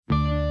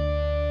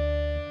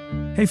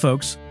Hey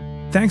folks,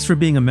 thanks for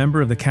being a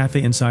member of the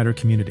Cafe Insider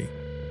community.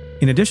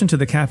 In addition to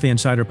the Cafe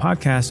Insider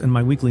podcast and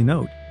my weekly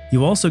note,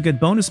 you also get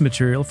bonus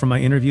material from my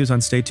interviews on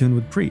Stay Tuned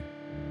with Preet.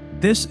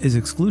 This is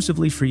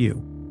exclusively for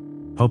you.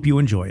 Hope you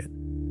enjoy it.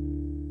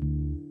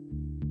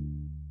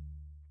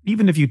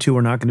 Even if you two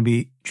are not going to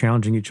be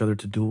challenging each other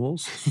to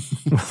duels,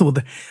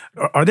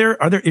 are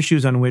there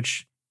issues on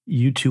which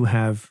you two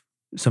have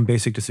some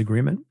basic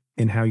disagreement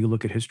in how you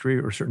look at history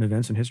or certain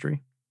events in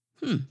history?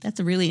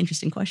 That's a really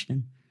interesting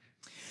question.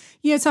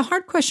 Yeah, it's a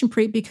hard question,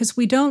 Preet, because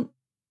we don't,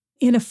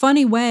 in a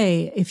funny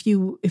way, if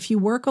you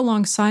work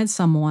alongside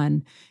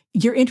someone,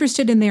 you're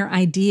interested in their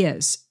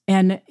ideas.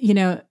 And,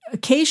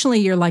 occasionally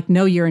you're like,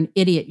 no, you're an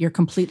idiot. You're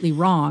completely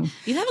wrong.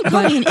 You haven't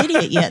called me an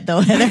idiot yet,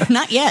 though, Heather.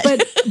 Not yet.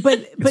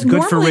 But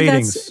normally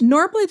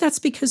that's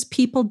because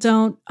people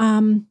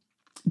haven't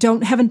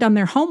done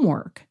their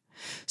homework.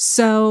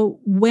 So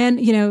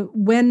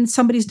when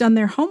somebody's done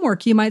their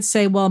homework, you might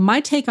say, well, my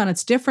take on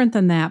it's different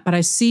than that, but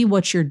I see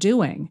what you're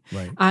doing.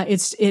 Right. I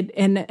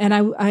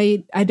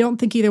don't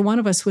think either one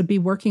of us would be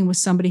working with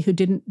somebody who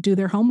didn't do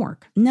their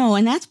homework. No,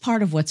 and that's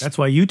part of that's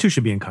why you two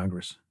should be in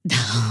Congress.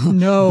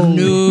 No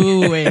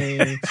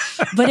way.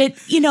 But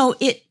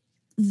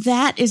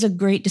that is a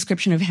great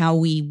description of how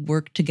we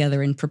work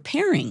together in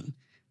preparing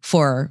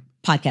for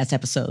podcast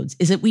episodes,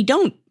 is that we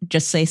don't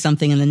just say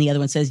something and then the other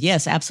one says,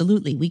 yes,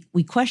 absolutely.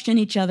 We question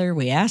each other.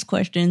 We ask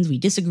questions. We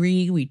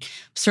disagree. We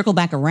circle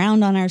back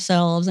around on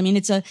ourselves. I mean,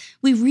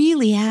 we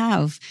really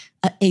have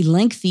a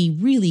lengthy,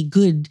 really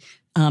good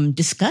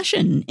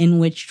discussion in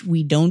which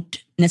we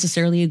don't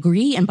necessarily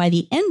agree. And by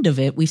the end of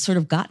it, we've sort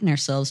of gotten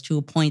ourselves to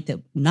a point that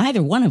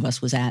neither one of us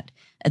was at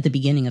the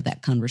beginning of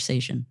that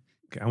conversation.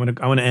 Okay, I want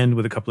to end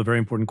with a couple of very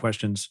important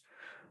questions,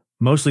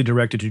 mostly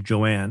directed to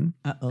Joanne,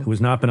 who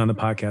has not been on the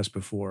podcast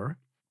before.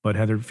 But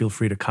Heather, feel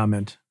free to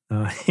comment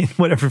in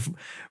whatever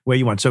way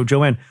you want. So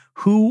Joanne,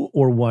 who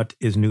or what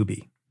is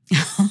Newbie?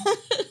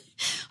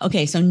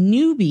 Okay, so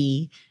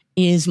Newbie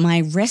is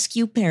my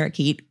rescue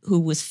parakeet who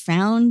was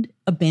found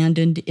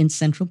abandoned in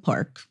Central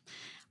Park.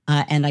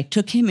 And I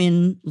took him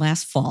in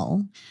last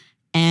fall.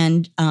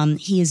 And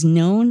he is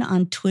known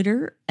on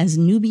Twitter as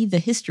Newbie the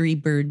History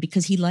Bird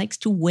because he likes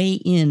to weigh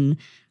in,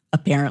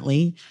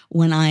 apparently,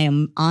 when I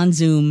am on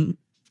Zoom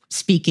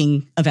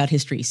speaking about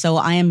history. So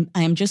I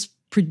am just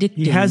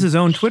predicting. He has his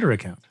own Twitter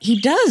account.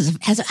 He does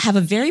have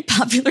a very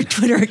popular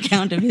Twitter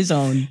account of his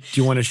own.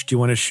 Do you want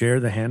to share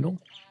the handle?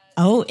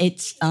 Oh,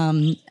 it's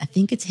I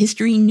think it's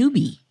History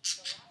Newbie.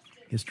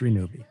 History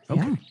Newbie.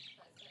 Okay.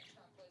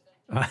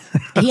 Yeah.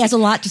 He has a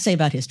lot to say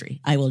about history,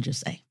 I will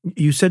just say.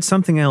 You said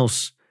something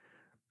else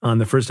on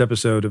the first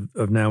episode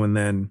of Now and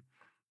Then,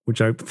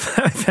 which I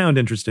found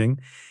interesting,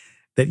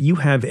 that you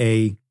have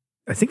I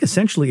think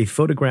essentially a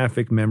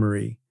photographic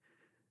memory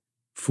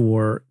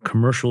for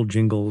commercial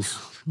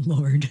jingles,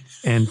 Lord,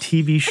 and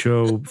TV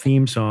show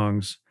theme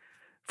songs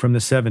from the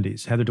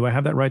 70s. Heather, do I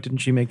have that right? Didn't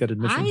she make that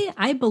admission?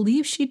 I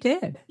believe she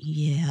did.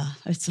 Yeah,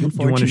 it's unfortunate.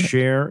 Do you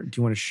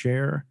want to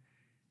share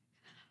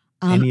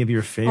any of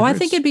your favorites? Oh, I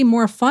think it'd be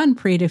more fun,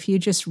 Preet, if you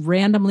just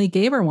randomly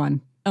gave her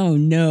one. Oh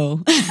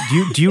no.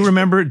 Do you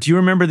remember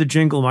the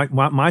jingle?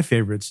 My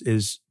favorites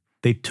is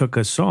they took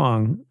a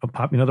song,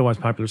 an otherwise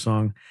popular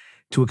song,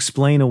 to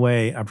explain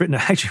away. I've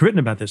actually written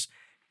about this,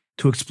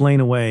 to explain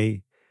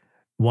away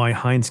why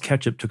Heinz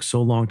ketchup took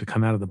so long to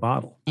come out of the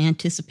bottle.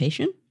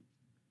 Anticipation?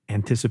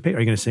 Anticipate. Are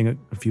you going to sing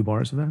a few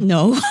bars of that?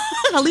 No,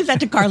 I'll leave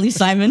that to Carly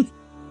Simon.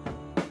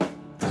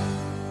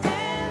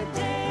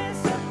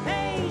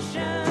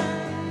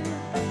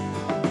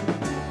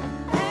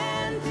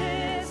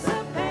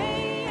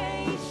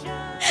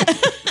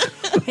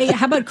 Hey,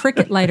 how about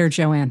Cricket Lighter,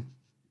 Joanne?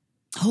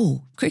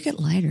 Oh, Cricket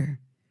Lighter.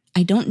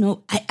 I don't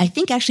know. I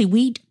think actually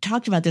we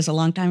talked about this a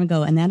long time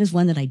ago, and that is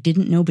one that I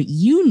didn't know, but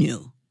you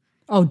knew.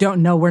 Oh,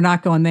 don't know. We're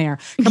not going there.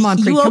 Come on,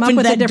 Preet, come up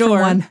with a different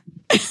one.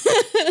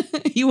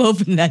 You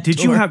opened that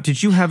door.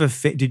 Did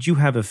you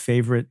have a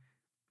favorite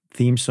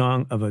theme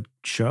song of a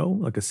show,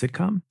 like a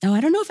sitcom? Oh,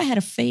 I don't know if I had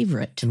a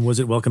favorite. And was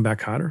it Welcome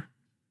Back, Kotter?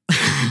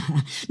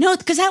 No,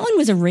 because that one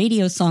was a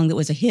radio song that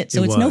was a hit,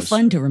 so it's no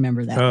fun to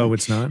remember that. Oh, one.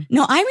 It's not?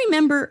 No,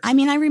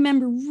 I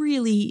remember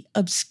really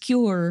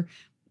obscure,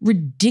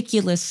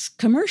 ridiculous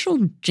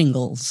commercial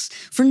jingles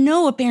for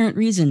no apparent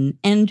reason.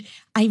 And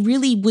I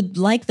really would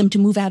like them to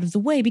move out of the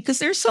way because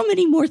there's so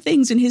many more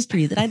things in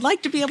history that I'd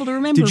like to be able to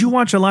remember. Did you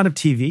watch a lot of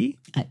TV?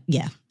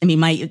 Yeah. I mean,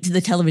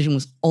 the television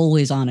was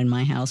always on in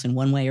my house in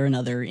one way or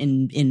another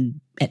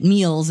at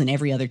meals and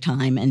every other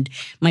time. And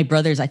my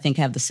brothers, I think,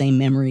 have the same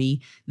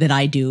memory that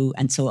I do.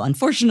 And so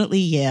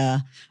unfortunately,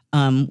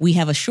 we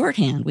have a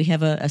shorthand. We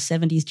have a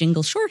 70s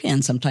jingle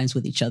shorthand sometimes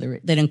with each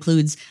other that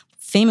includes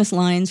famous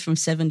lines from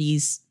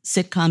 70s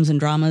sitcoms and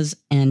dramas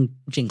and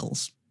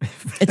jingles.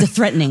 It's a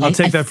threatening. I'll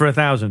take that for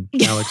 1,000,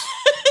 Alex.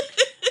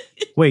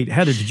 Wait,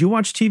 Heather, did you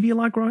watch TV a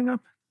lot growing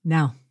up?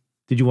 No.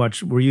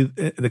 Were you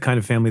the kind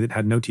of family that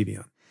had no TV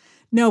on?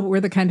 No, but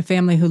we're the kind of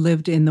family who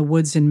lived in the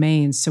woods in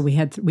Maine. So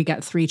we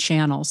got 3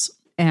 channels.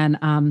 And,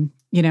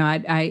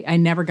 I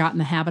never got in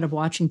the habit of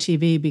watching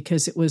TV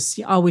because it was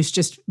always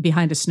just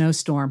behind a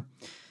snowstorm.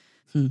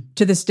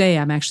 To this day,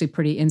 I'm actually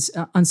pretty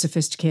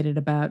unsophisticated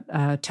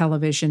about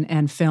television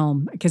and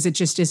film because it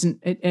just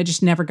isn't. I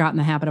just never got in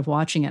the habit of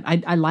watching it.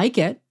 I like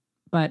it,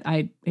 but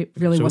it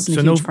really wasn't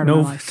a huge part of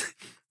my life.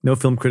 No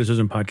film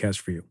criticism podcast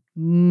for you.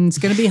 It's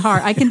going to be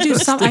hard. I can do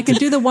some. I can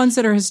do the ones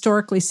that are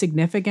historically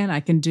significant. I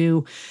can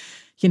do,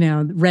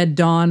 Red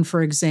Dawn,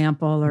 for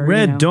example, or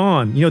Red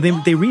Dawn.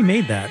 They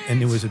remade that,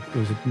 and it was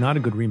not a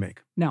good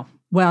remake. No.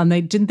 Well,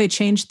 and didn't they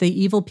change the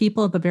evil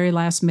people at the very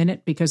last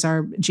minute because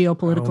our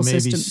geopolitical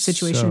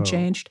situation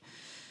changed?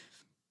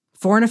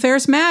 Foreign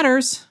affairs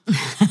matters.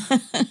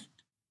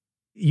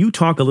 You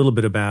talk a little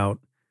bit about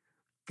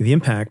the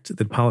impact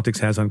that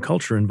politics has on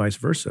culture and vice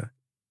versa.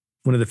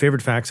 One of the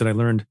favorite facts that I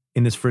learned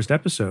in this first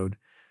episode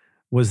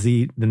was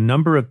the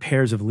number of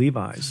pairs of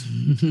Levi's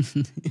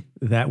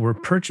that were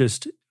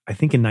purchased, I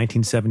think, in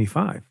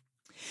 1975.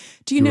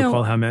 Do you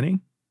recall how many?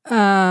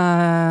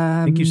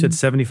 I think you said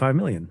 75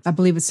 million. I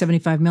believe it's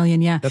 75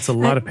 million, yeah. That's a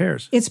lot of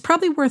pairs. It's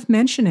probably worth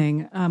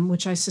mentioning,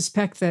 which I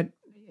suspect that,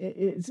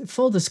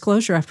 full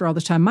disclosure after all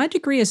this time, my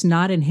degree is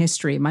not in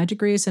history. My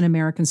degree is in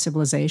American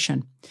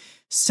civilization.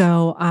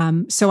 So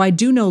I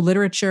do know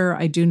literature,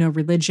 I do know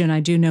religion, I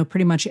do know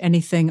pretty much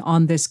anything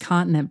on this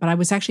continent, but I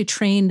was actually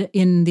trained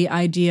in the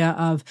idea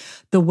of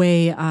the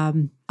way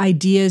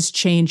ideas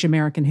change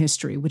American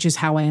history, which is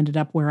how I ended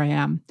up where I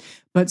am.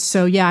 But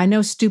so, yeah, I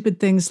know stupid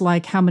things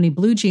like how many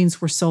blue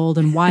jeans were sold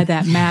and why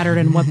that mattered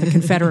and what the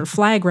Confederate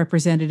flag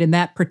represented in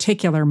that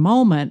particular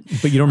moment.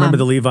 But you don't remember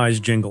the Levi's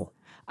jingle?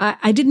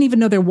 I didn't even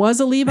know there was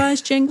a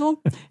Levi's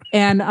jingle,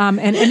 and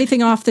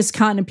anything off this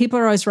continent. People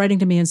are always writing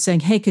to me and saying,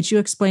 "Hey, could you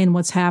explain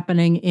what's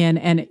happening in?"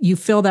 And you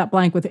fill that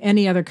blank with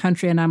any other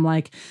country, and I'm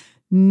like,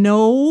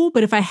 "No,"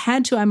 but if I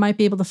had to, I might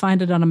be able to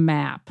find it on a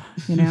map.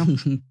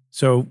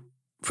 So,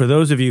 for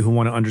those of you who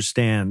want to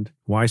understand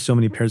why so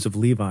many pairs of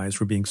Levi's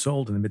were being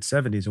sold in the mid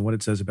 '70s and what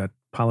it says about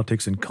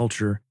politics and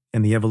culture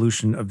and the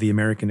evolution of the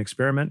American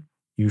experiment,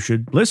 you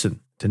should listen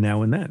to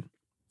Now and Then,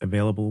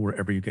 available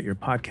wherever you get your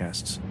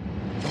podcasts.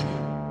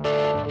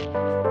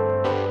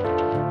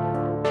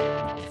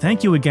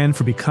 Thank you again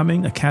for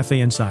becoming a Cafe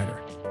Insider.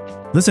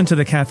 Listen to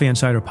the Cafe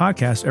Insider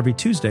podcast every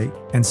Tuesday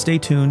and stay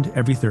tuned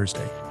every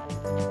Thursday.